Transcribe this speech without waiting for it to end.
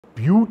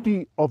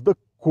Beauty of the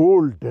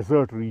cold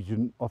desert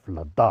region of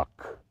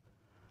Ladakh,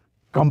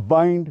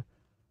 combined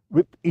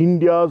with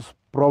India's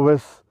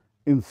prowess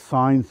in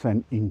science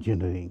and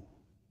engineering.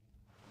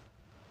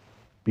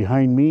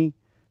 Behind me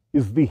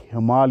is the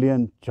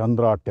Himalayan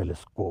Chandra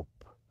telescope,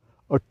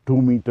 a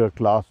 2-meter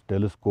class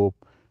telescope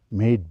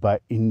made by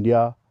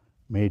India,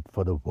 made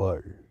for the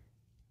world.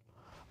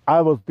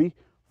 I was the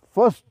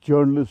first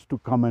journalist to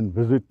come and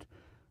visit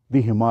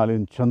the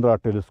Himalayan Chandra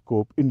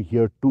telescope in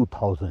year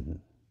 2000,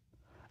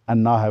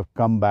 and now have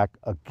come back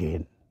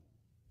again.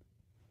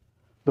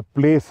 The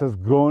place has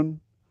grown.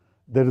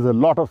 There is a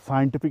lot of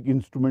scientific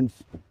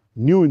instruments,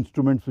 new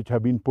instruments which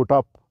have been put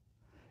up.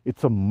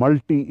 It's a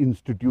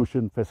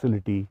multi-institution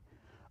facility,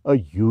 a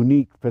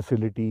unique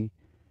facility,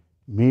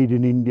 made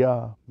in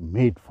India,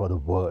 made for the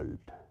world.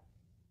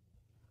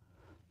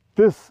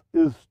 This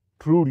is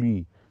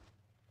truly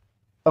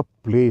a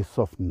place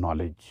of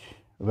knowledge.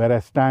 Where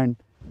I stand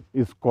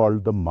is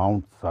called the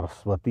Mount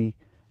Saraswati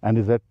and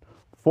is at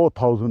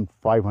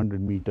 4,500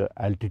 meter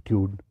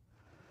altitude.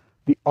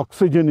 The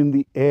oxygen in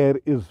the air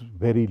is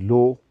very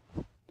low.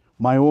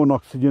 My own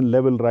oxygen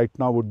level right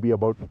now would be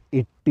about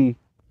 80.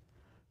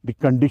 The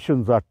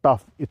conditions are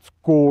tough. It's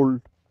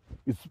cold,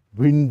 it's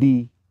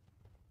windy.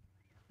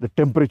 The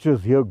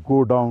temperatures here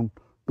go down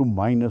to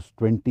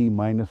 -20,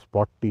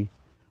 -40.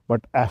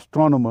 But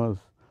astronomers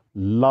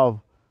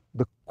love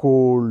the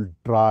cold,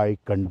 dry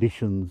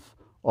conditions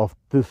of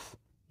this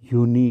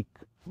unique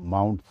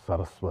Mount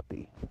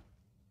Saraswati.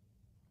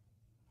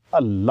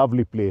 A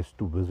lovely place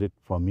to visit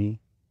for me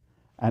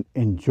and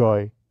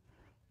enjoy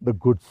the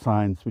good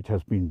science which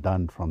has been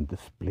done from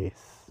this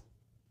place.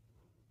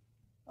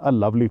 A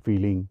lovely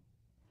feeling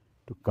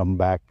to come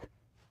back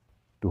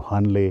to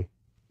Hanle,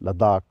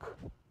 Ladakh,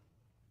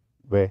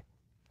 where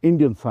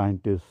Indian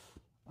scientists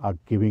are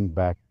giving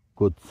back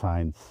good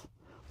science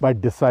by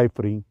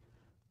deciphering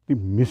the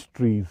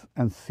mysteries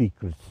and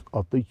secrets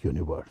of the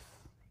universe.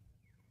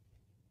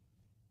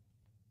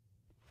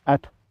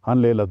 At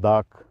Hanle,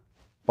 Ladakh,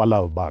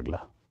 Palav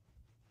Bagla.